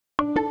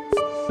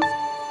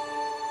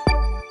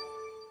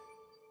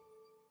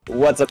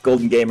What's up,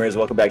 Golden Gamers?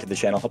 Welcome back to the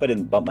channel. Hope I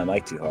didn't bump my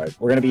mic too hard.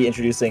 We're going to be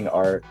introducing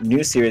our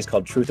new series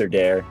called Truth or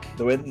Dare.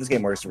 The way that this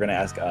game works, we're going to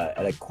ask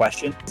a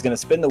question. He's going to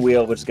spin the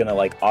wheel, which is going to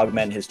like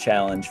augment his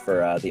challenge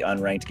for the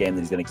unranked game that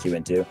he's going to queue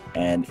into.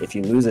 And if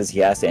he loses, he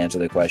has to answer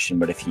the question.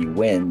 But if he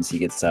wins, he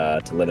gets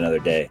to live another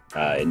day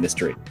in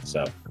mystery.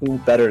 So who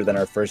better than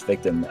our first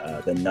victim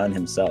than n0ne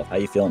himself? How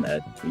you feeling,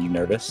 Ed? Are you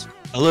nervous?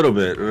 A little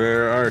bit.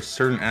 There are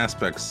certain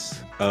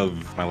aspects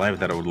of my life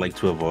that I would like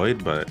to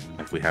avoid, but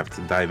if we have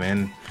to dive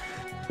in,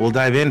 we'll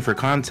dive in for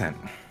content.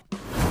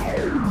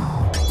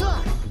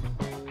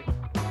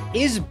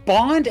 Is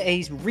Bond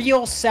a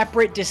real,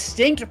 separate,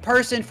 distinct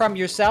person from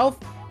yourself?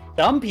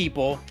 Some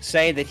people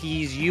say that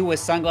he's you with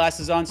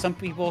sunglasses on. Some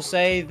people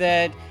say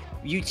that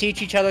you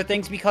teach each other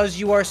things because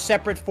you are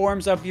separate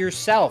forms of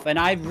yourself. And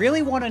I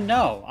really want to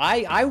know.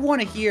 I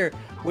want to hear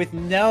with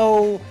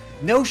no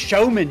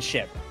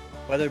showmanship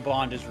whether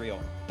Bond is real.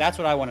 That's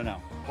what I want to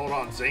know. Hold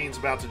on, Zane's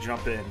about to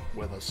jump in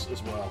with us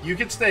as well. You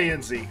can stay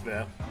in, Zeke,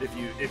 though, if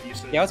you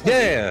stay.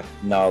 Yeah.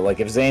 No, like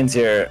if Zane's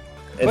here,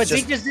 it's but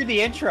Zeke just did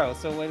the intro,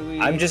 so when we...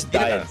 I'm just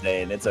dying,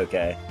 Zane. It's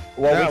okay.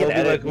 Well, Yeah, we can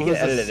we'll be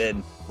edit like, it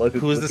in. Look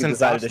who this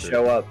decided to imposter?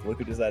 show up. Look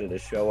who decided to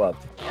show up.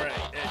 All right,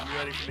 Ed, you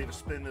ready for me to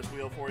spin this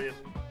wheel for you?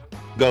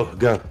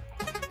 Go.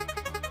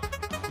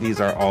 These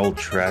are all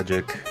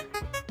tragic.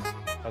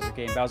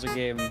 Bowser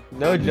game.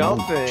 No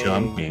jumping.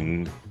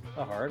 Jumping.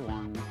 A hard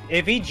one.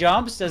 If he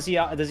jumps, does he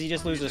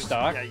just lose a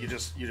stock? Yeah, you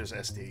just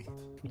SD.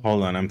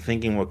 Hold on, I'm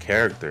thinking what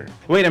character.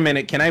 Wait a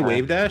minute, can I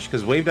wave dash?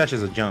 Because wave dash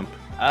is a jump.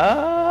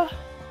 I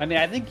mean,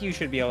 I think you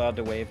should be allowed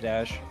to wave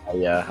dash.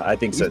 Yeah, I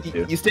think so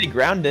too. You stay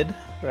grounded,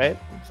 right?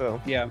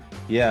 So Yeah.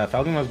 Yeah,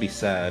 Falcon must be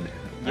sad.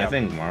 I Yep.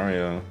 think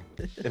Mario.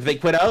 If they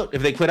quit out, You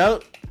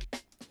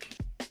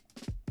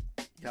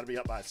gotta be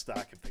up by a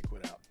stock if they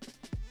quit out.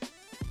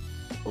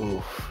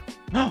 oof.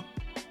 No.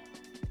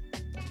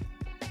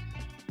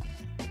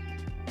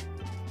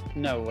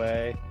 No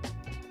way.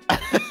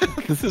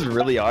 This is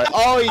really hard.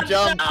 Oh, he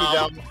jumped. He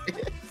jumped.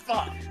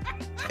 Fuck.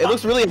 It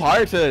looks really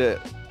hard to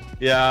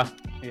Yeah.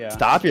 Yeah.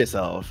 stop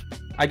yourself.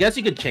 I guess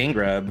you could chain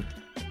grab.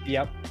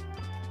 Yep.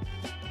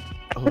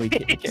 Oh, he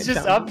can't, It's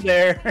just up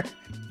there.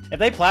 If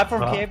they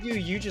platform camp you,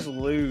 you just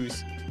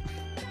lose.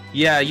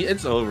 Yeah,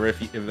 it's over if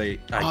they.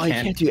 Oh, he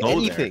can't do go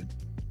anything.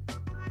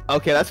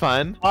 Okay, that's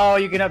fine. Oh,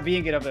 you can up B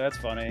and get up there. That's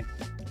funny.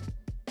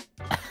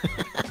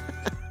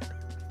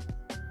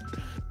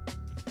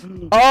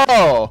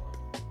 Oh,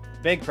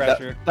 Big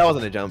pressure. that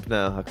wasn't a jump.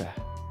 No, okay.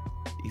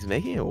 He's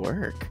making it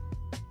work.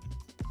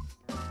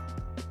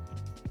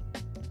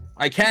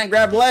 I can't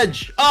grab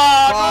ledge.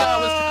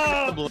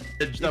 Oh, no,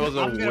 that was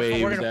a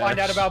wave. We're gonna find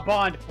out about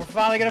Bond. We're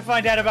finally gonna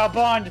find out about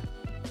Bond.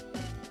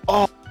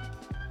 Oh,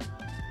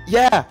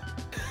 yeah.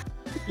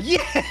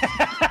 Yeah.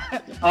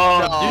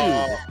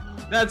 Oh,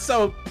 dude, that's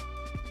so.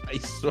 I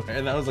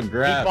swear that was a He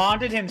grab.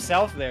 bonded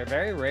himself there.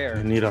 Very I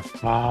rare. need a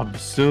fob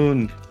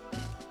soon.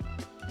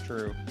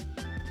 True.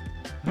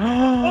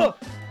 Oh,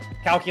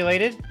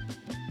 Calculated.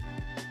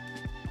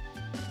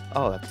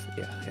 Oh, that's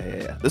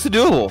yeah. This is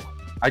doable.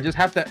 I just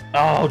have to.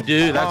 Oh,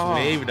 dude, that's Oh.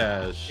 wave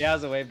dash. Yeah, it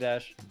was a wave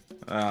dash.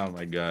 Oh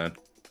my god.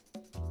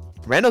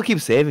 Randall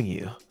keeps saving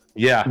you.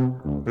 Yeah,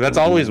 that's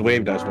always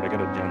wave dash, but I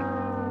gotta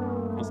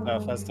jump. That's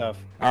tough. That's tough.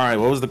 All right,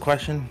 what was the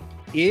question?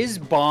 Is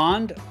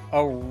Bond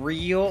a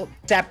real,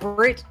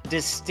 separate,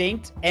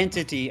 distinct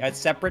entity, a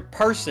separate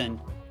person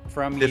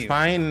from you?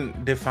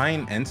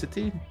 Define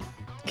entity.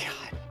 God,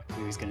 I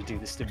knew he was gonna do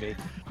this to me.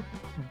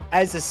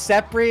 As a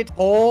separate,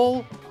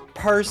 whole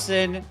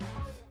person,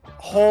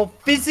 whole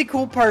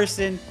physical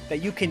person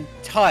that you can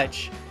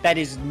touch that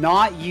is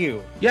not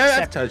you. Yeah, I've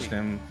Separate. touched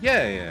him.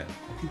 Yeah.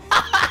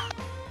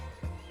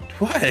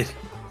 What?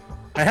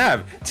 I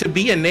have. To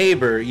be a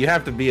neighbor, you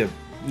have to be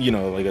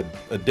like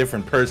a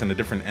different person, a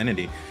different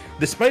entity.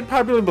 Despite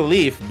popular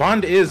belief,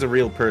 Bond is a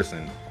real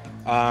person.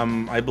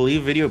 I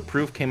believe video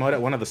proof came out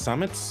at one of the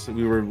summits.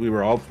 We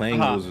were all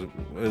playing.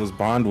 It was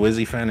Bond,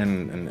 Wizzy Fan,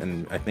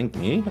 and I think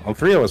me. All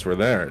three of us were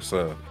there.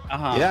 So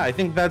yeah, I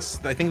think that's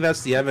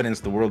the evidence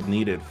the world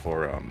needed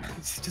for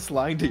He's just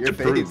lying to your to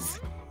prove. face.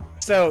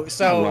 So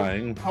Not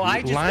lying.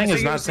 Lying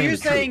is not saying you're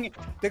the truth. saying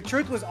the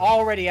truth was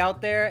already out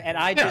there, and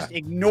I just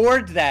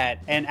ignored that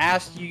and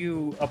asked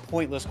you a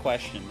pointless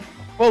question.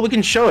 Well, we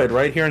can show it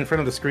right here in front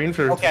of the screen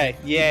for. Okay,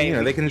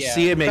 yeah. They can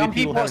see it.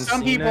 Maybe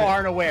some people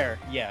aren't aware.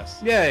 Yes.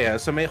 Yeah.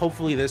 So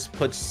hopefully this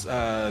puts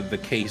the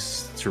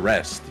case to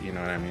rest. You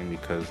know what I mean?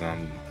 Because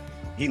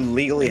He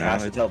legally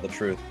has to tell the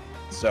truth.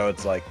 So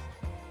it's like,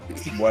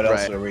 what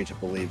else are we to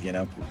believe? You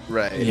know?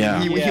 Right.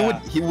 Yeah.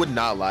 He would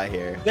not lie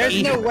here.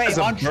 There's no way has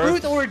a on birth-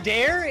 Truth or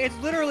Dare. It's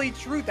literally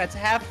truth. That's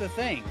half the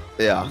thing.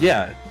 Yeah.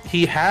 Yeah,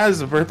 he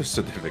has a birth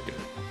certificate.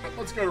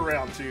 Let's go to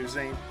round two,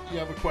 Zane. You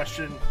have a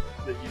question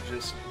that you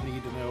just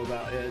need to know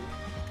about Ed?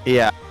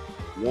 Yeah.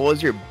 What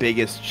was your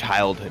biggest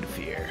childhood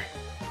fear?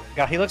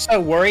 God, he looks so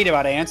worried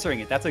about answering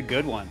it. That's a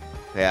good one.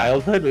 Yeah.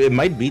 Childhood, it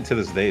might be to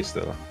this day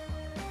still.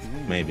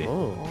 Maybe.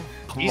 Oh.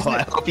 He's Well,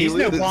 I hope he known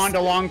loses. Bond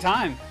a long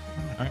time.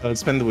 All right, let's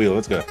spin the wheel.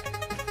 Let's go.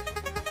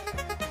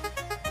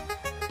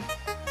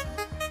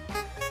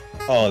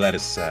 Oh, that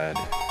is sad.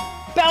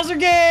 Bowser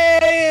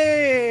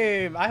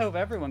game! I hope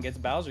everyone gets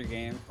Bowser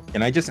game.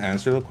 Can I just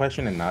answer the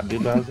question and not do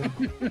Bowser?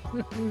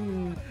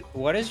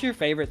 What is your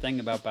favorite thing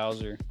about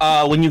Bowser?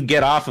 When you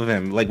get off of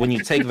him, like when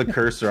you take the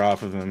cursor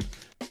off of him.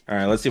 All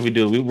right, let's see if we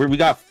do. We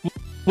got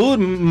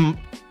food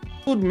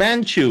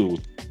Manchu.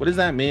 What does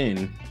that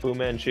mean? Fu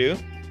Manchu.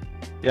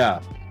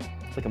 Yeah.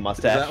 It's like a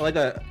mustache.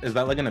 Is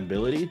that like an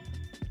ability?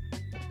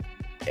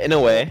 In a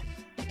way.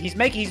 He's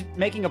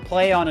making a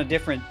play on a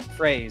different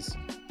phrase.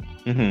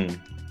 Mm-hmm.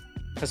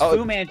 Because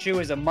Fu Manchu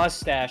is a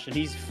mustache, and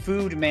he's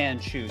Food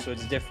Manchu, so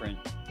it's different.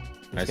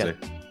 I see.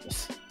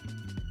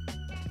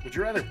 Would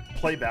you rather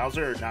play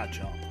Bowser or not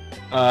jump?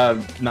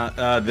 Not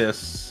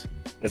this.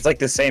 It's like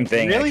the same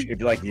thing. Really? Actually, if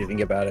you like, you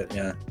think about it,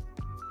 yeah.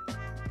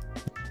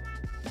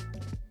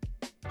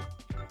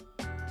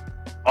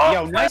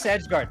 Yo, nice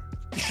edge guard.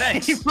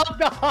 Thanks. He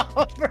fucked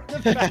off for the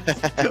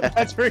best.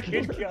 That's where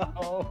you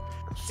go.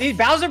 See,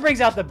 Bowser brings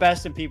out the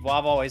best in people.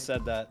 I've always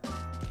said that.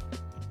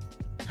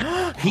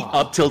 He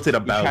up tilted a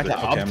Bowser. tried to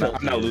Okay, I'm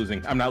up-tilt not it.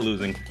 losing. I'm not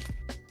losing.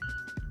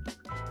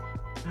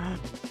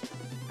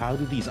 How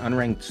do these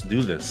unranked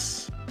do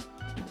this?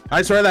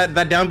 I swear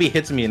that down B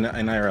hits me in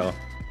IRL.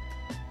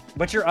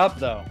 But you're up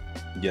though.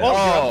 Yeah. Oh, you're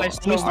up by Oh,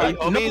 still are you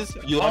up.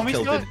 homies? You up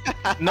Homies tilted.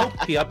 Nope,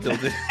 he up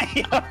tilted.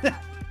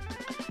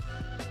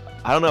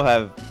 I don't know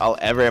if I'll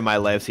ever in my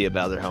life see a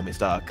Bowser homie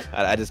stock.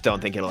 I just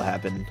don't think it'll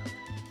happen.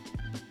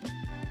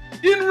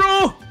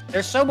 n0ne!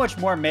 There's so much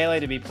more melee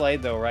to be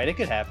played though, right? It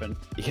could happen.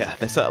 Yeah,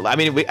 I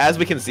mean, as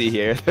we can see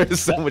here, there's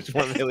so much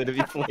more melee to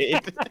be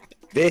played.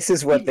 This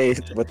is what they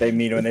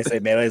mean when they say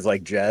melee is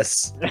like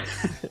Jess.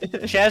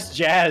 Chess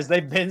Jazz,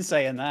 they've been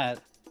saying that.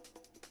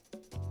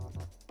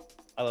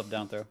 I love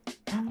down throw.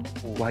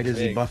 Why does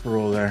he Big. buffer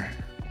roll there?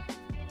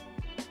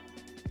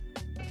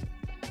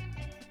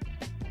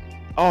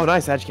 Oh,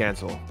 nice edge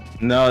cancel.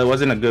 No, it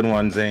wasn't a good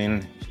one,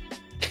 Zane.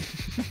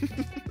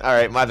 All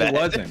right, my bad. It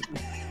wasn't.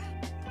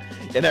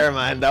 Yeah, never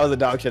mind. That was a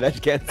dog shit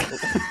edge cancel.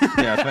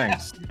 Yeah,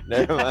 thanks.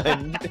 Never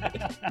mind.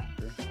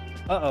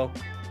 Uh-oh.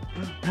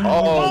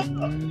 Oh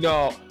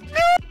no.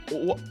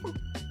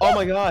 Oh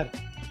my god.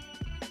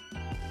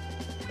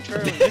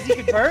 True. Does he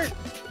convert?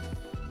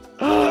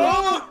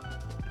 Oh,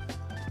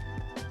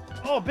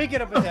 big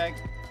get up attack.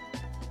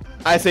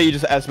 I say you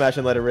just F smash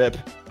and let it rip.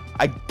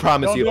 I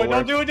promise Don't you do it,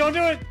 it'll don't work. do it, don't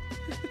do it.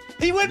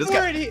 He went This for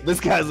guy, it. He... this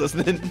guy's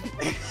listening.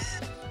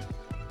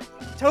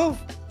 Toph.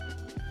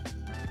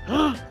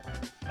 Oh!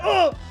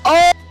 Oh.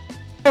 Oh!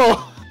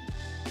 Oh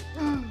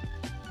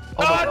Oh,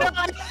 my no.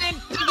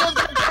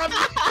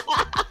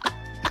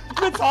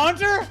 The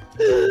taunter?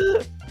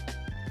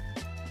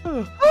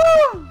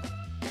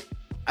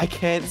 I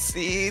can't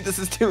see. This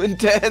is too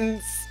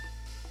intense.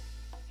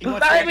 He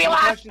wants, to answer the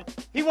question.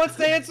 He wants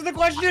to answer the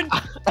question.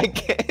 I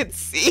can't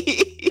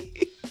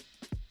see.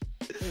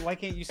 Wait, why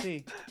can't you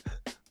see?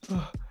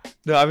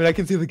 No, I mean I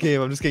can see the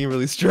game. I'm just getting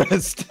really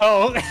stressed.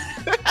 Oh.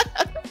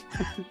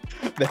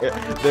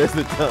 There's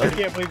the I tongue.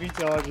 can't believe he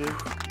told you.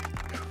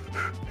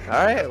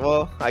 All right.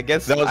 Well, I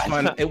guess That was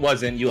fun. It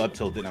wasn't. You up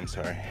tilted. I'm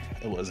sorry.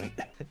 It wasn't.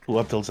 Who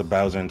up tilts a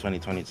Bowser in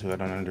 2022? I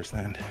don't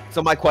understand.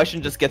 So my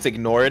question just gets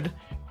ignored.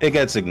 It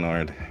gets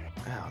ignored.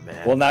 Oh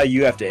man. Well, now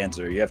you have to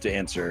answer. You have to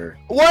answer.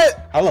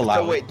 What? I'll allow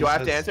So it. wait, do I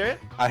have to because answer it?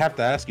 I have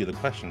to ask you the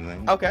question,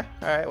 Zane. Okay.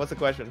 All right. What's the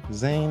question?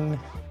 Zane,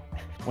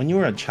 when you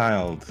were a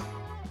child,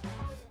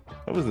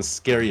 what was the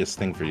scariest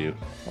thing for you?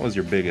 What was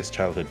your biggest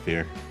childhood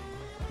fear?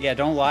 Yeah,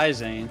 don't lie,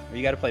 Zane. Or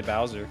you gotta play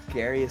Bowser.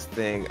 Scariest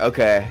thing.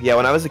 Okay. Yeah.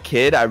 When I was a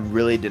kid, I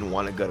really didn't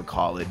want to go to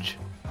college,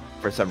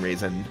 for some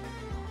reason.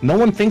 No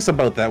one thinks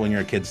about that when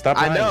you're a kid. Stop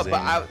lying, I know, Zane.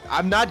 but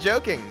I'm not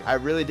joking. I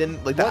really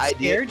didn't like the What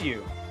idea. scared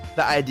you?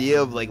 The idea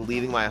of like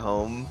leaving my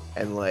home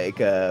and like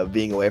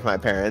being away from my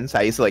parents.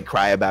 I used to like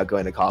cry about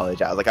going to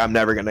college. I was like, I'm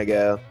never gonna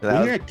go. And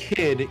When I you're a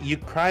kid, you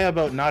cry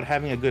about not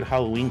having a good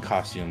Halloween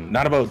costume,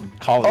 not about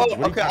college. Oh, What are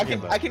you okay. talking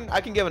about?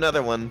 I can give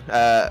another one.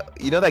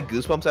 You know that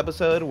Goosebumps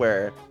episode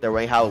where they're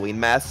wearing Halloween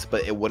masks,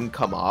 but it wouldn't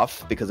come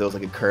off because it was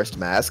like a cursed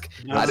mask.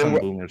 No. I That's didn't.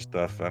 some boomer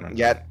stuff. I don't.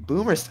 Yeah,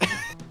 boomers.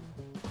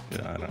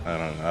 Yeah, I don't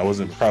know. I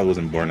probably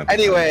wasn't born at the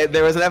Anyway,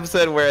 there was an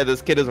episode where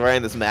this kid is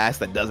wearing this mask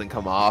that doesn't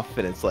come off,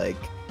 and it's like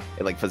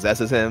it like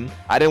possesses him.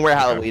 I didn't wear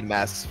Halloween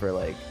masks for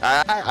like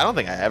I don't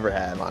think I ever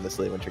have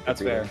honestly when trick or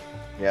That's fair.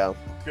 Yeah.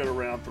 Go to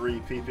round 3,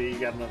 PP. You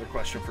got another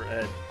question for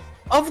Ed.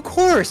 Of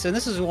course, and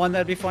this is one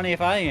that'd be funny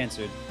if I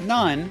answered.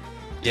 None.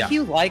 Yeah. Do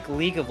you like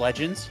League of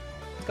Legends?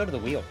 Let's go to the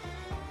wheel.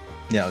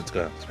 Yeah, let's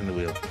go. Spin the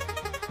wheel.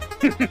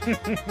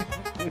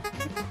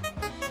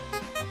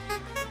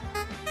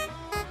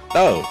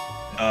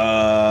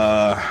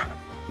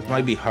 It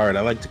might be hard.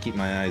 I like to keep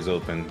my eyes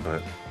open,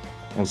 but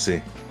we'll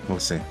see. We'll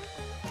see.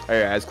 Are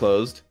your eyes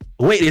closed?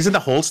 Wait, is it the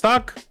whole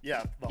stock?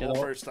 Yeah, the Yeah, whole the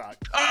whole- first stock.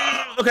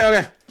 Oh,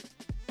 okay.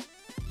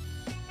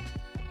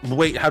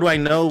 Wait, how do I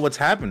know what's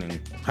happening?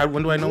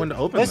 When do I know when to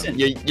open Listen.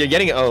 them? You're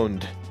getting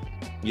owned.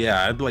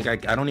 Yeah, I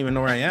don't even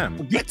know where I am.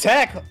 Good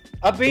tech.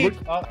 A beat.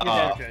 Oh, you're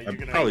dead. Okay, I you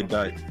can probably open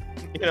died.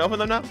 You can open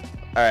them now. All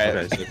right.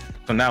 Okay,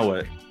 so now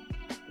what?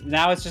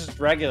 Now it's just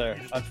regular,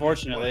 Put it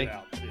unfortunately.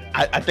 out,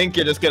 yeah. I think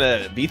you're just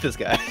gonna beat this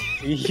guy.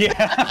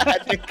 Yeah.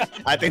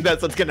 I think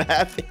that's what's gonna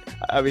happen.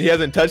 I mean, he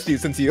hasn't touched you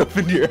since you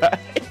opened your eyes.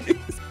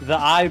 The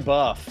eye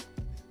buff.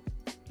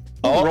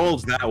 Who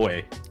rolls that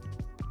way?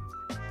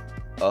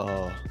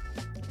 Oh.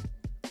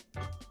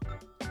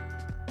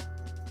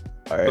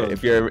 All right.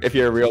 If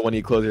you're a real one,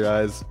 you close your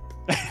eyes.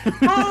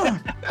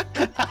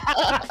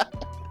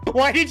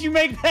 Why did you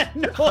make that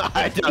noise?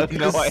 I don't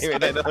know why you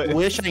made that I noise.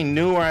 wish I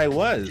knew where I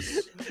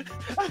was.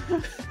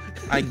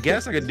 I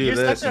guess I could do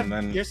this and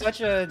then. You're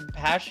such a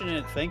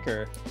passionate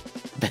thinker.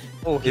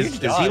 Oh, Is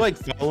he like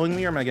following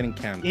me or am I getting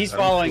camped? He's I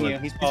don't following feel you.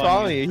 like- He's He's following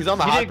following you. you. He's on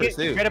the You hot did get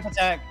pursuit. straight up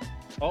attack.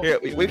 Oh, Here,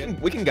 we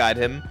can guide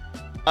him.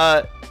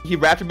 He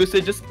raptor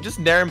boosted. Just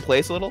nair in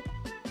place a little.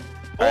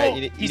 All right,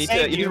 you he need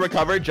saved to you.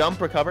 recover, jump,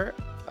 recover.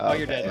 Oh,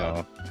 you're dead.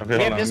 Oh. Okay, We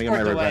hold have on. Let me get my Discord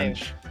delay,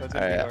 revenge. so it's All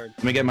gonna be right. hard.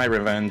 Let me get my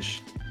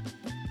revenge.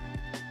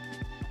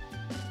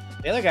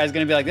 The other guy's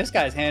gonna be like, this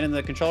guy's handing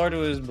the controller to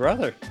his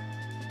brother.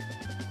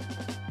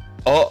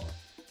 Oh.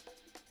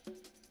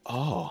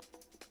 Oh.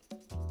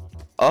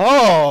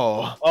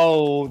 Oh.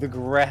 Oh, the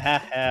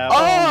grab.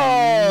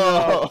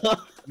 Oh. no.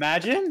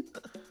 Imagine.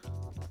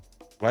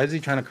 Why is he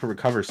trying to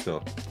recover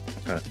still?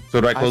 Okay. So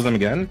do I close them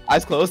again?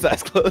 Eyes closed.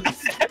 Eyes closed.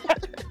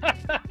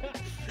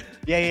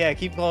 Yeah,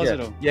 keep closing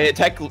them. Yeah.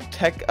 Tech.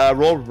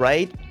 Roll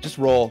right. Just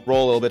roll a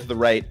little bit to the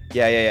right.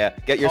 Yeah.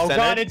 Get your Oh center.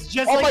 god, it's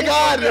just Oh like my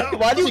this. god!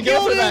 Why did you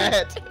go for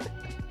that?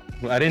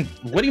 Well, I didn't.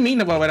 What do you mean?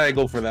 Why would I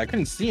go for that? I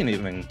couldn't see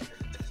anything.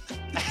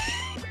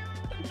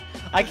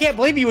 I can't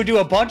believe you would do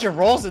a bunch of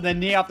rolls and then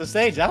knee off the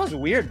stage. That was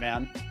weird,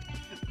 man.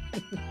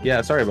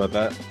 Yeah, sorry about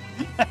that.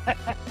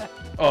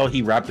 Oh,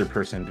 he raptor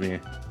personed me.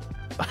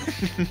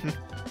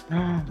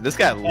 This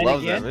guy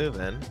loves again? that move,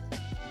 man.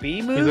 B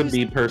He's moves. a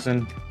B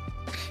person.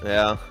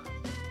 Yeah.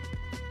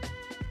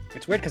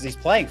 It's weird because he's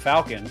playing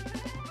Falcon.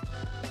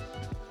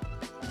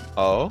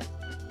 Oh.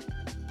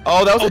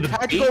 Oh, that was a the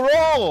tactical beat?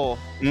 roll.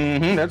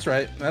 Mm-hmm. That's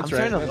right. That's I'm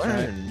right. trying to That's right.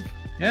 learn.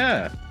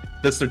 Yeah.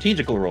 The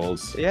strategical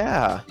roles.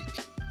 Yeah.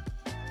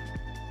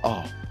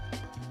 Oh.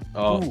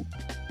 Oh. Ooh,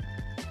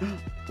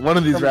 One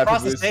of these from raptor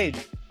across the boosts.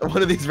 stage.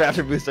 One of these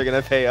raptor boosts are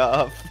gonna pay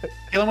off.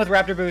 Kill him with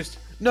Raptor Boost.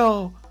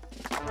 No.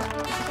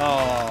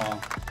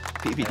 Oh.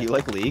 PP, do you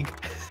like League?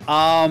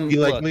 You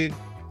like Look, me?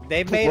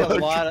 they've made a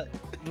Look. lot of.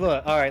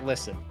 Look, all right,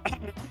 listen.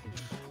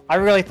 I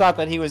really thought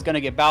that he was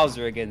gonna get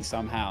Bowser again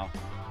somehow.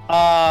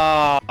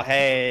 Oh,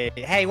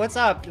 hey, what's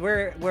up?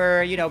 We're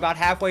about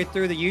halfway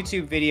through the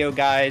YouTube video,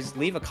 guys.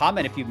 Leave a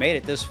comment if you've made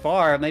it this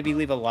far. Maybe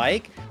leave a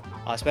like,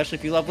 especially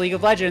if you love League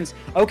of Legends.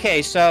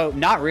 Okay, so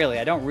not really.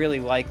 I don't really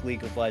like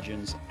League of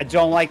Legends. I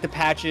don't like the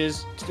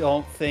patches.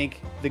 Don't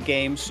think the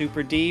game's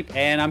super deep,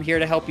 and I'm here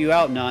to help you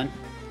out, n0ne.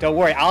 Don't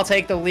worry, I'll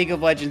take the League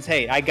of Legends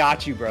hate. I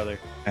got you, brother.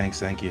 Thanks.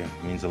 Thank you.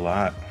 It means a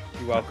lot.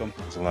 You're welcome.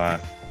 It's a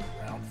lot.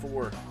 Round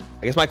 4.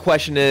 I guess my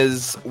question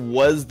is,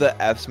 was the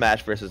F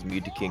Smash versus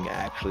Mewtwo King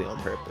actually on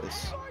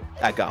purpose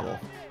at GOML?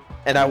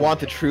 And I want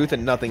the truth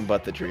and nothing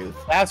but the truth.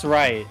 That's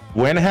right.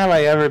 When have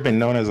I ever been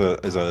known as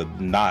a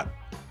not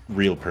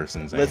real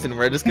person? Zane? Listen,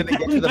 we're just gonna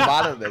get to the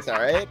bottom of this, all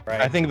right?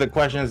 Right. I think the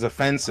question is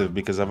offensive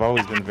because I've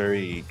always been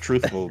very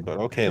truthful. But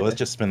okay, let's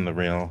just spin the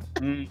reel.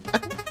 Mm.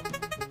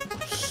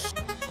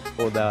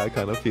 Well, now I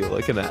kind of feel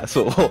like an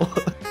asshole.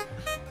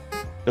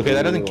 Okay,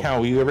 that doesn't Ooh.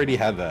 count. We already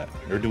had that,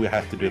 or do we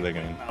have to do that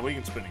again? Nah, we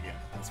can spin again.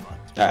 That's fine.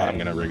 Oh,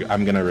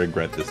 I'm gonna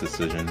regret this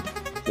decision.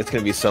 It's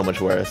gonna be so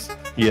much worse.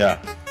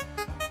 Yeah.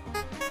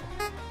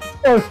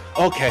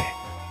 Okay.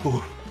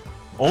 Ooh.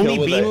 Only Kill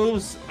with B it.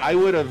 moves. I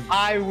would have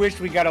I wish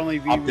we got only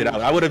V opted moves.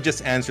 out. I would have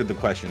just answered the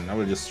question. I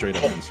would have just straight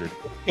up answered.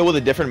 Kill with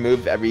a different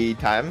move every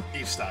time.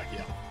 He's stuck,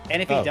 yeah.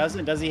 And if he Oh.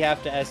 doesn't, does he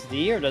have to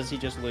SD or does he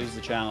just lose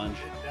the challenge?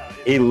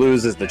 He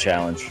loses the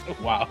challenge.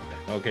 Wow.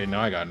 Okay, now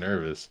I got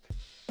nervous.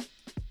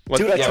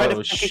 Dude, I tried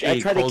Oh, to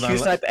shit, Q hold on.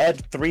 snipe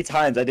Ed 3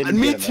 times. I didn't.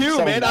 Me get him. too,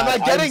 so man. I'm mad.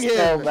 not getting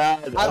so him.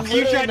 mad. I'm You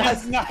literally tried not- to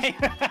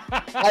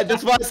snipe.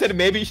 That's why I said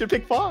maybe you should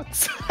pick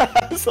Fox.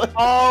 I was like,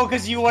 Oh,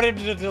 because you wanted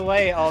to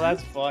delay. Oh,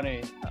 that's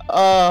funny.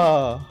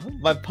 oh,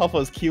 my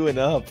puffer's queuing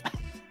up.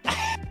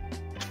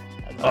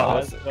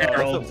 Oh,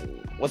 That's-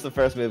 What's the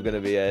first move gonna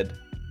be, Ed?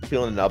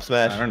 Feeling an up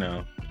smash? I don't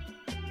know.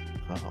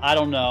 Oh. I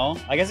don't know.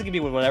 I guess it could be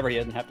with whatever. He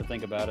doesn't have to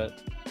think about it.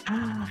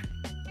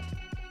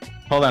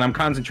 Hold on, I'm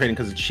concentrating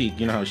because it's Sheik.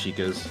 You know how Sheik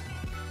is.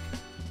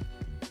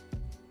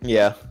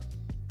 Yeah.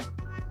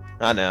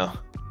 I know.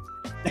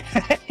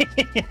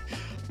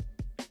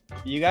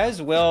 You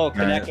guys will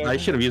connect. I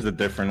should have used a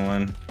different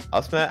one.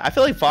 Up smash. I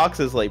feel like Fox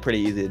is like pretty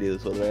easy to do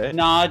this with, right?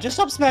 Nah, just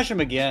up smash him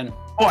again.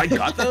 Oh, I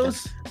got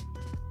those?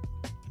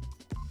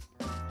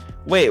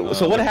 Wait.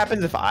 So what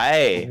happens if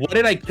I? What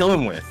did I kill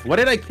him with? What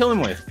did I kill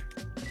him with?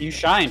 You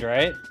shined,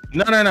 right?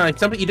 No.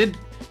 Somebody you did.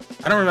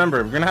 I don't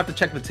remember. We're gonna have to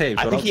check the tape.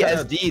 I but think I'll he try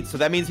to- SD'd, so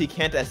that means he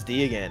can't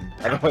SD again.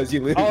 Otherwise,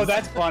 you lose. Oh,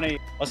 that's funny.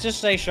 Let's just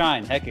say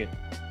shine. Heck it.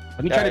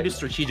 Let me try to Alright. do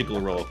strategical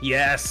roll.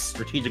 Yes,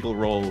 strategical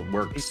roll He's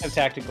works. so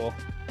tactical.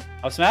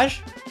 Up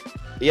smash?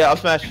 Yeah, up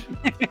smash.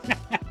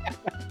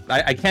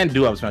 I can't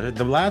do up smash.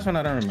 The last one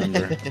I don't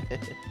remember.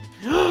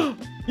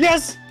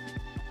 Yes!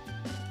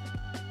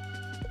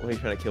 What are you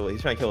trying to kill?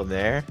 He's trying to kill him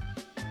there.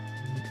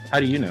 How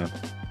do you know?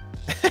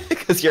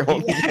 Because It's your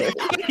only choice.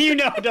 You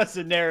know it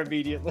doesn't nair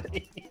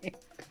immediately.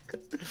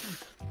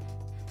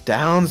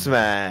 Down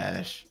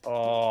smash.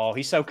 Oh,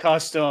 he's so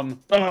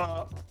custom.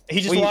 He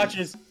just Well,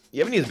 watches. You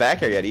haven't used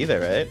back air yet either,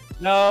 right?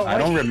 No, I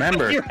don't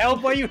remember.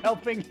 Why are you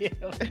helping him?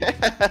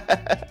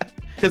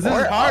 Because this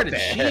Or is hard. up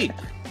It's air. cheap.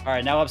 All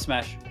right, now up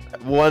smash.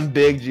 One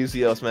big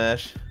juicy L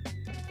smash.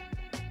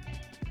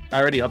 I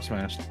already up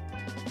smashed.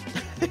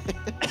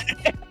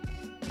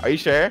 Are you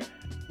sure?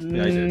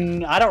 Yeah, I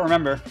did. I don't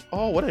remember.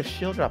 Oh, what a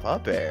shield drop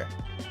up air.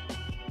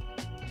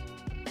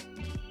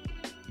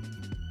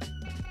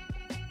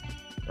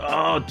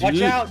 Oh, dude.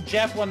 Watch out,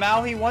 Jeff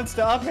Lamau. He wants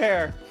to up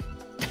air.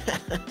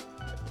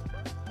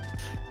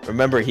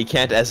 Remember, he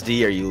can't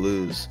SD or you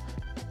lose.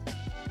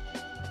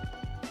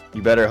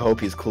 You better hope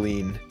he's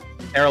clean.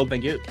 Harold,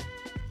 thank you.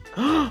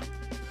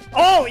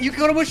 Oh, you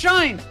killed him with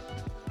shine.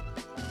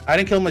 I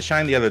didn't kill him with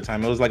shine the other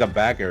time. It was like a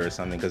back air or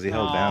something because he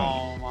held down.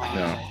 Oh my.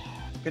 No.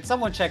 Could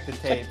someone check the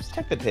tapes?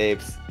 Check the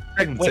tapes.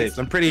 Check the Wait. tapes.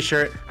 I'm pretty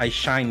sure I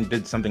shine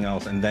did something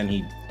else and then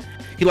he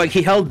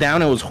held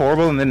down. It was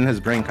horrible and then his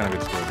brain kind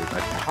of exploded.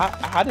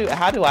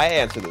 How do I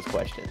answer this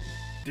question?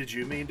 Did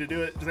you mean to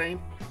do it,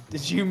 Zane?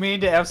 Did you mean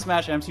to F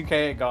smash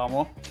M2K at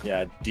GOML?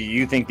 Yeah. Do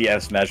you think the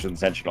F smash was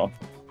intentional?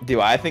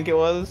 Do I think it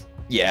was?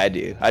 Yeah, I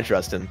do. I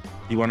trust him.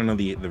 You want to know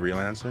the real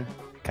answer?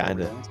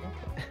 Kinda.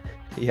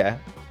 Yeah.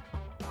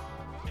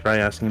 Try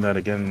asking that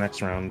again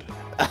next round.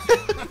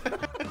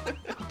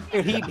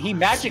 Dude, he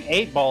magic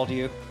 8-balled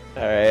you.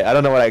 All right. I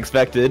don't know what I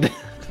expected.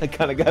 I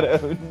kind of got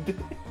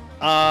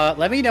owned.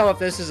 Let me know if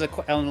this is an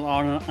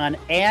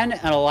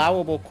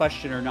allowable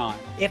question or not.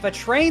 If a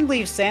train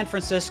leaves San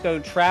Francisco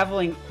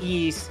traveling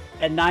east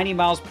at 90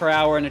 miles per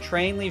hour and a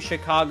train leaves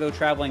Chicago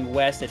traveling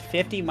west at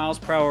 50 miles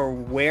per hour,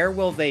 where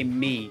will they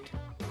meet?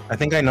 I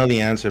think I know the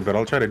answer, but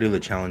I'll try to do the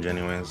challenge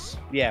anyways.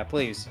 Yeah,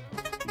 please.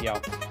 Yo,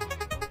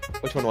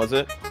 Which one was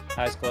it?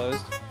 eyes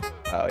closed.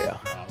 Oh yeah.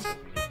 I was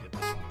hoping you'd get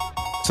this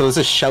one. So this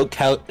is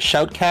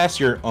shoutcast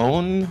your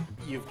own?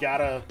 You've got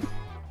to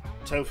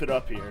toph it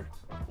up here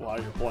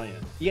while you're playing.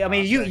 Yeah, I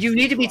mean, you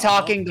need to be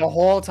talking the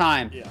whole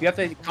time. Yeah. You have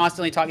to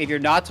constantly talk. If you're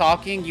not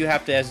talking, you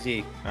have to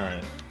SD. All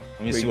right.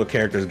 Let me see what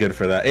character is good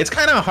for that. It's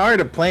kind of hard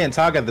to play and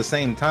talk at the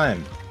same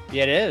time.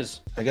 Yeah, it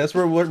is. I guess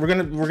we're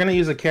gonna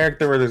use a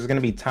character where there's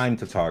gonna be time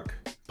to talk.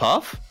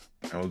 Puff?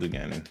 I will do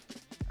Ganon.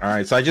 All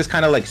right, so I just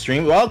kind of like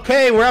stream.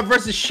 Okay, we're up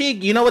versus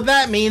Sheik. You know what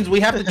that means? We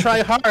have to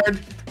try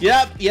hard.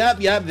 Yep.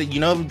 You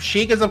know,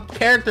 Sheik is a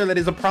character that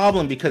is a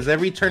problem because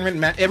every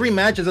tournament, every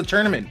match is a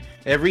tournament.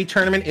 Every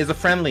tournament is a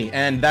friendly,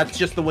 and that's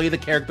just the way the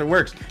character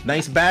works.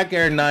 Nice back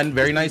air, n0ne.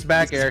 Very nice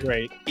back air.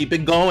 Great. Keep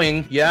it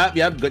going. Yep.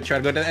 Good. Try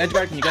to go to the edge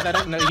guard. Can you get that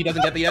up? No, he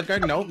doesn't get the edge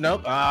guard. Nope.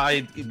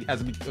 It has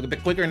to be a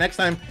bit quicker next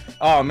time.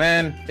 Oh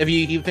man, if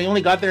he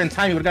only got there in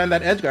time, he would have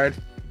gotten that edge guard.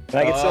 Can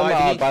I get some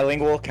I think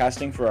bilingual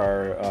casting for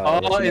our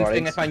en audience?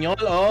 español,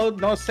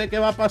 no sé qué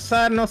va a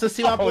pasar, no sé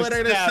si va a poder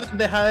regresar,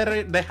 deja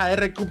de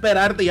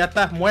recuperarte, ya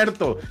estás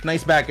muerto.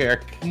 Nice back air.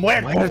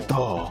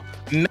 Muerto.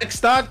 Next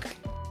stock.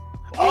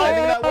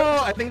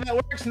 I think that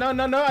works. No,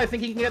 I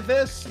think he can get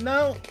this.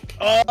 No.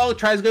 Oh,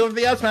 tries to go for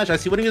the up smash. I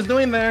see what he was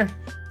doing there.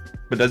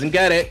 But doesn't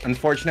get it,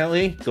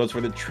 unfortunately. Goes for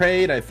the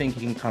trade. I think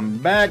he can come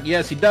back.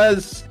 Yes, he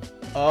does.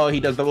 Oh, he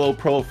does the low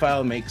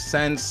profile. Makes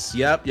sense.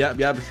 Yep.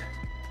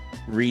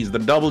 Reads the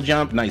double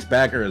jump, nice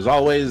backer as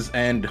always,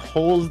 and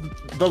holds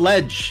the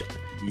ledge.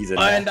 He's a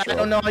And natural. I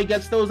don't know how he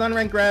gets those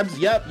unranked grabs.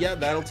 Yep,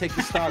 that'll take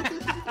the stock.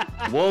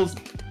 Wolves,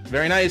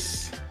 very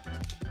nice.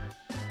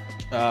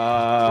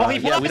 Yeah,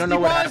 we don't know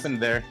what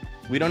happened there.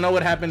 We don't know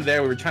what happened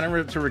there. We were trying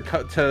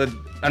to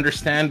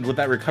understand what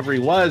that recovery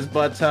was,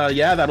 but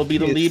yeah, that'll be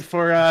the lead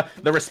for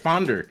the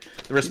responder.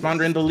 The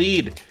responder in the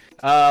lead.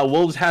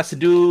 Wolves has to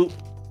do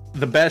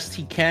the best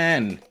he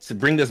can to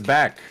bring this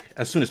back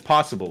as soon as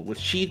possible. With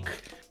Sheik,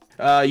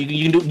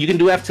 you can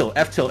do F tilt.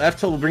 F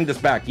tilt will bring this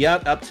back.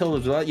 Yep, up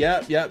tilt as well.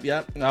 Yep.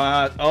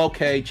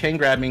 Okay, chain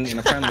grabbing in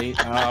a friendly.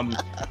 All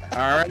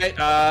right.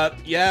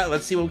 Yeah,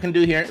 let's see what we can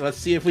do here. Let's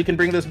see if we can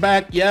bring this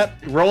back.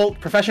 Yep, roll,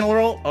 professional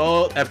roll.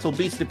 Oh, F tilt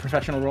beats the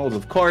professional rolls,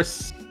 of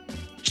course.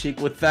 Sheik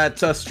with that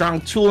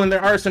strong tool in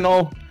their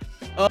arsenal.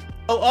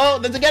 Oh,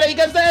 does it get it? He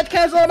gets the edge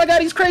cancel. Oh my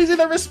god, he's crazy.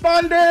 The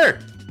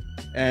responder.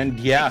 And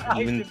yeah,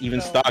 even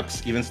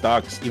stocks,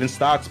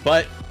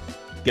 but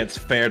gets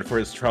fared for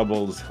his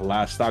troubles.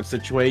 Last stock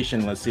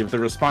situation. Let's see if the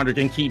responder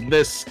can keep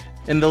this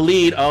in the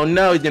lead. Oh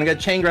no, he's gonna get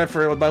chain grab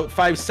for about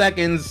 5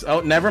 seconds.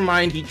 Oh, never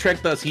mind. He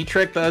tricked us.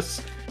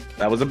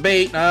 That was a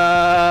bait.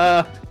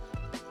 Yeah,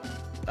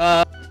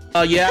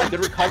 good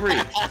recovery.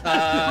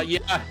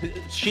 Yeah,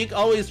 Sheik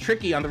always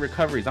tricky on the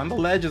recoveries. On the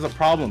ledge is a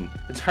problem.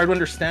 It's hard to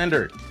understand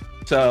her.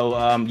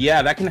 So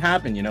yeah, that can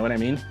happen. You know what I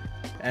mean?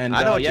 And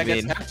I know what yeah, you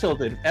gets mean. F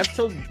tilted. F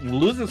tilt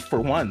loses for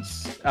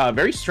once.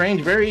 Very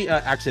strange, very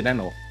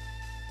accidental.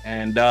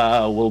 And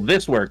will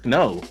this work?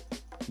 No.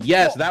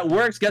 Yes, that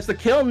works. Gets the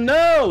kill.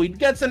 No, he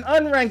gets an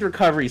unranked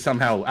recovery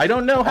somehow. I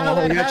don't know how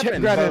that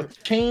happened.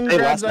 Chain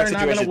grabs are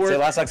not gonna work. Say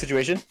last stock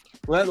situation.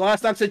 Last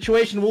stock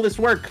situation. Will this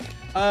work?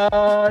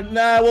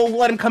 Nah, we'll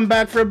let him come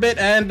back for a bit.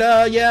 And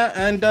yeah,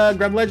 and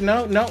grab ledge.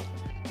 No.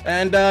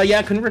 And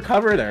yeah, couldn't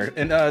recover there,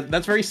 and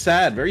that's very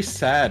sad. Very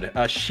sad.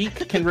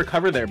 Sheik can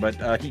recover there,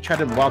 but he tried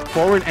to walk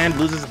forward and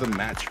loses the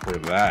match for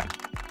that.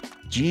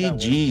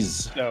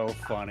 GG's. So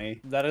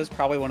funny. That is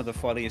probably one of the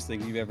funniest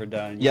things you've ever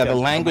done. Yeah, the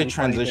language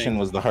transition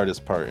was the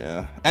hardest part.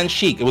 Yeah, and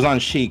Sheik. It was on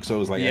Sheik, so it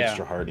was like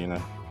extra hard, you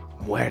know.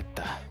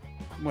 Muerta.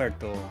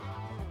 Muerto.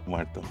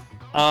 Muerto.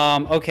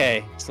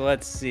 Okay, so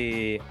let's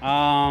see.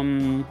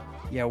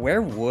 Yeah,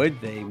 where would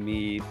they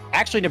meet?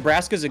 Actually,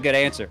 Nebraska's a good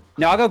answer.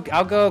 No,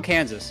 I'll go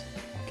Kansas.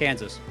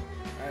 Kansas.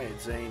 All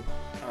right, Zane.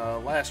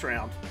 Last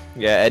round.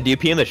 Yeah, Ed, do you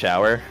pee in the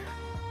shower?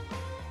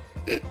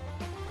 Is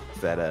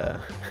that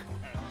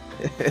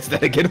is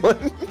that a good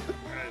one?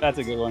 That's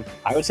a good one.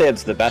 I would say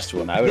it's the best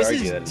one. I would This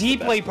argue is that it's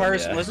deeply the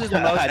best one,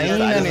 personal. yeah. This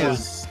is the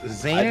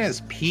most. Zane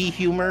is pee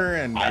humor,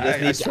 and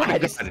I swear to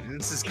God,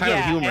 this is kind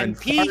of humor. And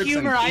pee farts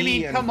humor. and I pee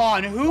mean, and- come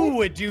on, who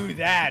would do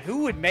that?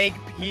 Who would make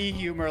pee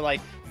humor like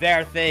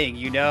their thing?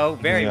 You know,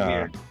 very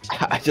weird.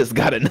 I just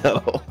gotta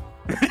know. All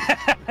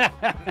right.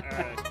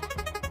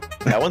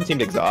 That one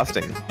seemed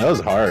exhausting. That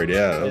was hard,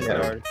 yeah. That was It's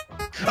hard.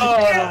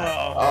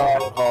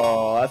 hard.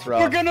 Oh, that's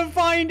rough. We're gonna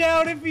find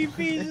out if he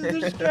pees in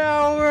the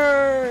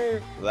shower.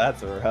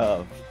 That's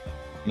rough.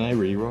 Can I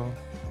reroll?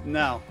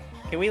 No.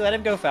 Can we let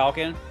him go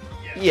Falcon?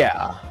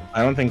 Yeah.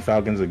 I don't think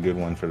Falcon's a good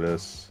one for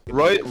this.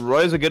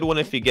 Roy's a good one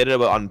if you get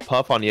it on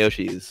Puff on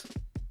Yoshi's.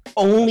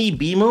 Only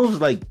B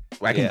moves? Like,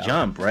 I can Yeah.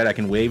 jump, right? I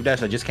can wave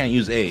dash. I just can't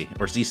use A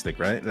or C stick,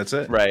 right? That's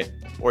it? Right.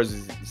 Or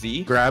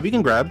Z. Grab, you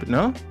can grab.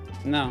 No?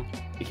 No.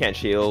 You can't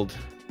shield.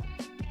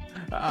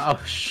 Oh,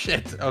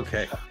 shit.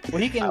 Okay.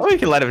 Well, he can. Oh, we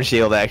can let him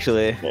shield,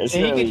 actually. There's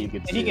And no way he you can,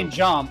 could and he do. can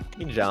jump,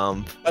 You can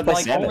jump. but Play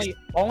like Samus.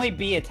 only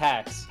B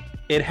attacks.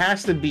 It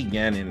has to be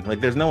Ganon.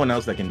 Like, there's no one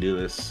else that can do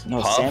this.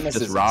 No, Puff, Samus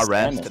just is raw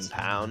rest Samus. and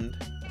pound.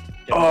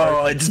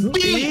 Oh, it's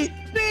B!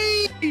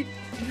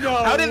 No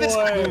How did this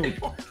way.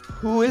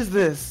 Who is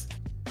this?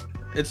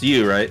 It's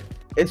you, right?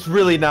 It's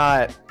really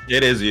not.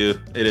 It is you.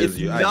 It is It's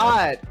you.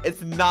 not.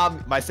 It's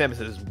not. My Samus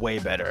is way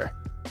better.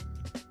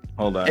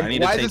 Hold on. And I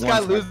need why to is take this guy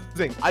one step.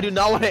 losing? I do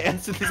not want to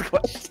answer this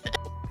question.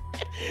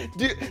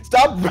 Dude,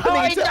 stop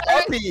running into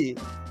Epi.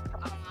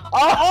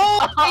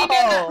 Oh!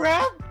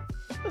 Crap.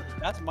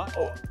 That's my.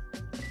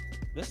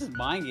 This is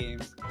mind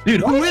games.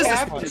 Dude, who What is this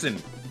happened?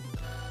 person?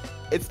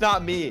 It's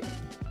not me.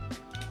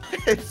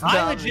 It's I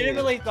not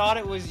legitimately thought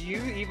it was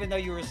you, even though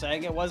you were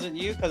saying it wasn't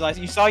you, because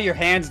you saw your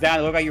hands down.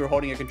 It looked like you were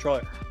holding a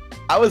controller. me.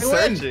 I was You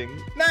win.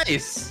 searching.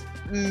 Nice.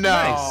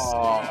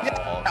 No.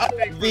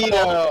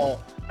 Vito.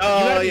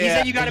 Oh, He yeah.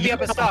 said you gotta be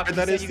up a stock. He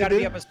That said is you to gotta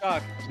be do? up a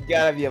stock. You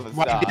gotta be able to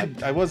Well,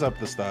 stop. I was up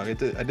the stock. I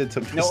did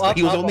some. No, up,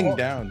 he was up, holding up.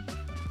 down.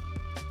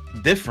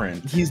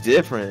 Different. He's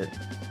different.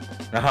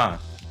 Uh-huh.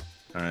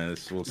 All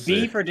right, we'll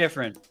see. B for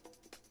different.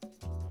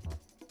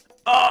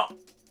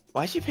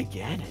 Why'd you pick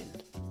Ganon?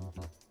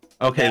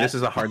 Okay, this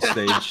is a hard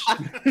stage.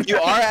 You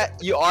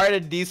are at a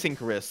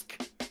decent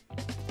risk.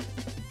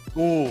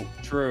 Ooh,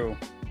 true.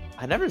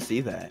 I never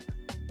see that.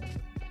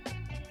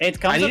 It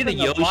comes I up needed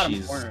in a the bottom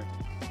Yoshi's. corner.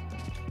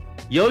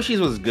 Yoshi's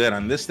was good.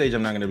 On this stage,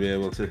 I'm not gonna be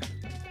able to.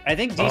 I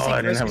think Oh, I DC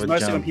didn't Risk have is a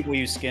mostly when jump. people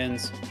use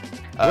skins.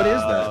 What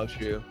is that? Oh,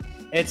 true.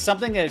 It's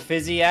something that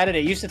Fizzy added.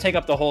 It used to take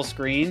up the whole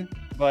screen,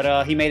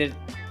 but he made it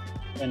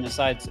in the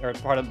sides or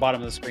part of the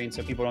bottom of the screen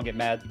so people don't get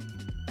mad.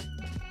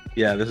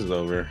 Yeah, this is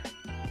over.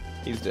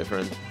 He's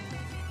different.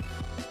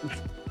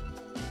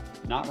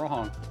 Not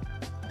wrong.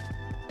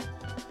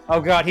 Oh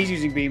god, he's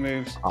using B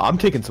moves. I'm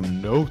taking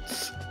some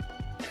notes.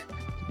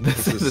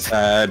 This is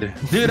sad.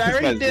 Dude, I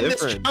This already guy's did this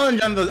different.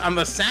 challenge on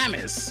the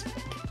Samus.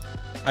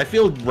 I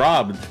feel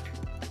robbed.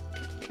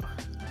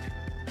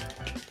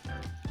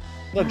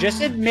 Look,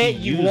 just admit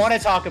you Used. want to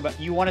talk about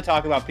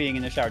peeing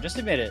in the shower. Just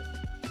admit it.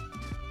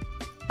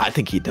 I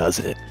think he does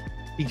it.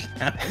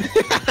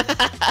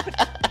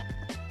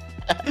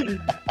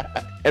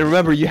 And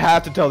remember, you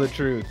have to tell the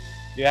truth.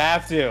 You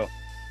have to.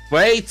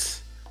 Wait.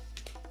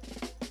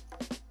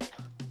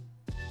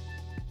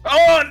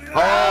 Oh no!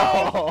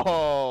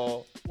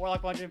 Oh,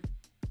 Warlock punch him.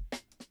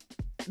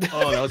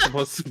 Oh, that was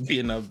supposed to be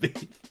an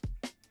upbeat.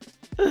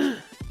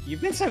 You've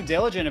been so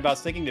diligent about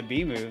sticking to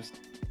B moves.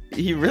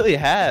 he really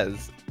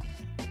has.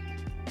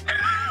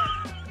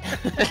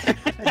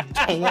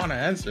 I don't want to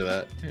answer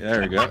that.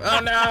 There we go. Oh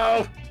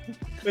no!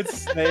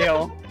 It's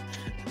stale.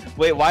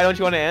 Wait, why don't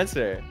you want to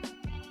answer?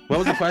 What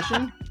was the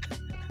question?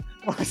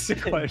 What's the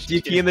question? Do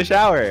you pee in the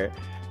shower?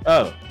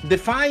 Oh,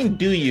 define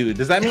do you?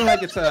 Does that mean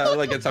like it's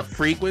a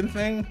frequent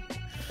thing?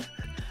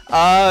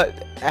 I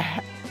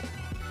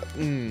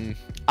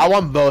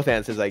want both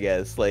answers, I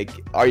guess. Like,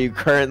 are you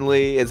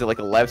currently? Is it like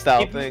a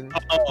lifestyle thing?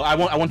 Oh, I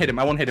won't hit him.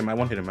 I won't hit him. I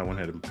won't hit him. I won't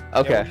hit him.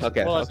 Okay, Yeah,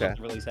 okay, well, that's okay. what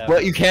release happens.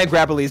 Well, you can't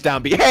grab Elise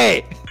down. Be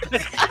hey.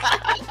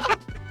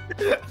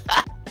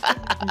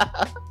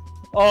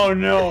 Oh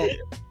no.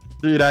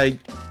 Dude, I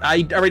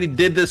already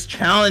did this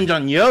challenge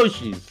on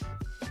Yoshi's.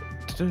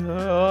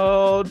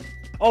 Oh,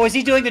 is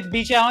he doing the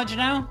B challenge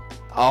now?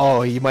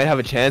 Oh, you might have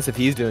a chance if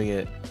he's doing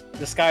it.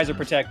 The skies are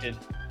protected.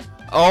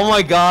 Oh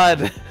my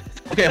god.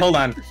 Okay, hold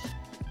on.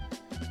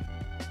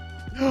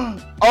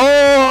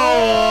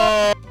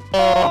 Oh!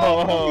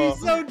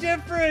 He's so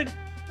different.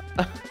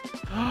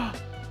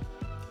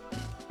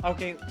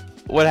 Okay.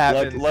 What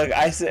happened? Look,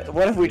 I said,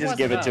 what if we just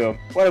give it to him?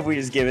 What if we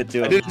just give it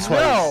to I him? did it No.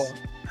 twice.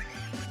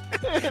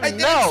 I did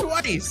No. it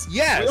twice. We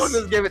don't Yes.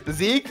 just give it to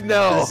Zeke.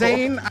 No.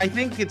 Zane, I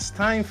think it's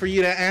time for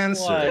you to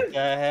answer. What the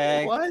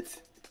heck? What?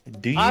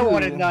 Do you? I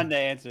wanted none to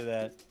answer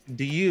that.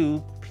 Do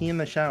you pee in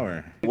the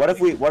shower? What if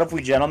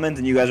we gentlemen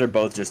and you guys are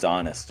both just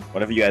honest?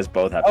 What if you guys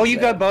both have? Oh, to you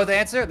say got it? both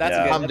answer? That's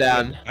Yeah. a good. I'm that's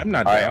down. I'm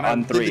not All right, down. on I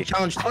did the three.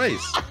 challenge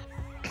twice.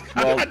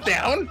 Well- I'm not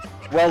down.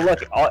 Well,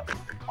 look,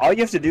 all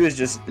you have to do is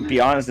just be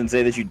honest and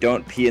say that you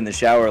don't pee in the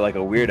shower like a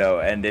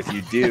weirdo, and if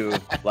you do,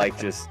 like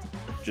just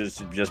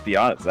be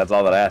honest. That's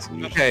all that I ask.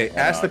 You just- Okay,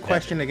 ask the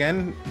question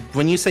again.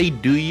 When you say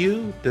 "do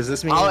you," does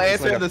this mean I'll it's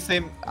answer like the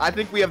same. I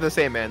think we have the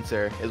same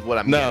answer. Is what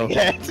I'm. No,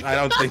 getting at. I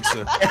don't think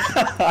so.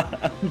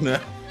 No.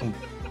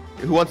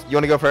 Who wants? You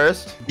want to go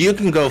first? You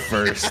can go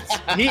first.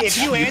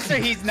 If you answer,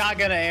 he's not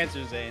gonna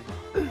answer, Zane.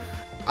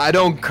 I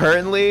don't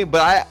currently,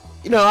 but I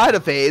had a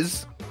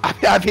phase. I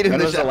peed in When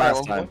the was the shower last at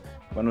one time? point.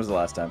 When was the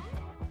last time?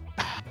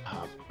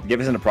 Give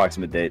us an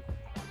approximate date.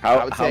 I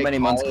How would how say many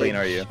months college. clean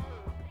are you?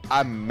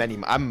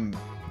 I'm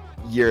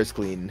years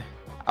clean.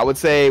 I would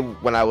say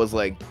when I was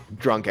like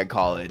drunk at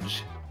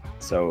college.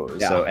 So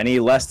Yeah. any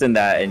less than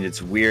that, and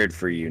it's weird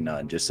for you,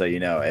 none. Just so you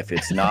know, if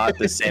it's not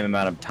the same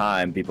amount of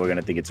time, people are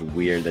gonna think it's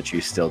weird that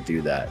you still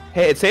do that.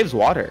 Hey, it saves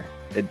water.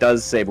 It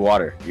does save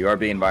water. You are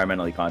being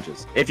environmentally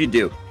conscious. If you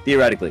do,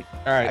 theoretically.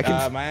 All right, I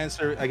can- my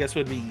answer, I guess,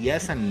 would be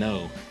yes and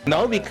no.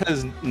 No,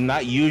 because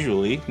not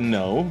usually.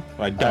 No,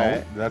 I don't.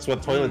 Alright. That's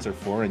what toilets are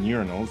for and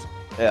urinals.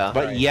 Yeah.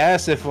 But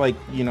yes, if like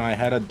I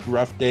had a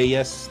rough day.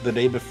 Yes, the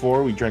day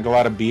before we drank a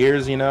lot of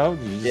beers. You just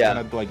Yeah. kind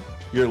of like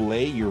you're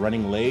late, you're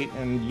running late,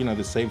 and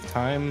to save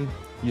time,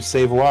 you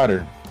save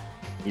water.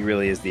 He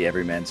really is the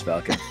everyman's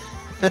falcon.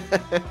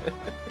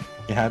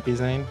 You happy,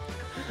 Zane?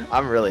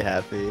 I'm really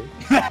happy.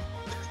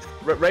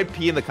 Write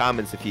pee in the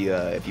comments if you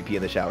pee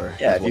in the shower.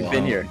 Yeah, as if you've well.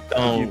 been here.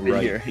 Don't You've been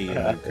write here. pee.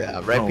 Yeah,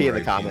 Don't write pee in the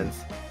write comments.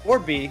 Or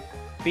B.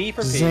 B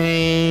for P.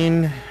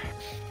 Zane.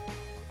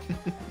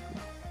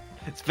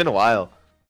 It's been a while.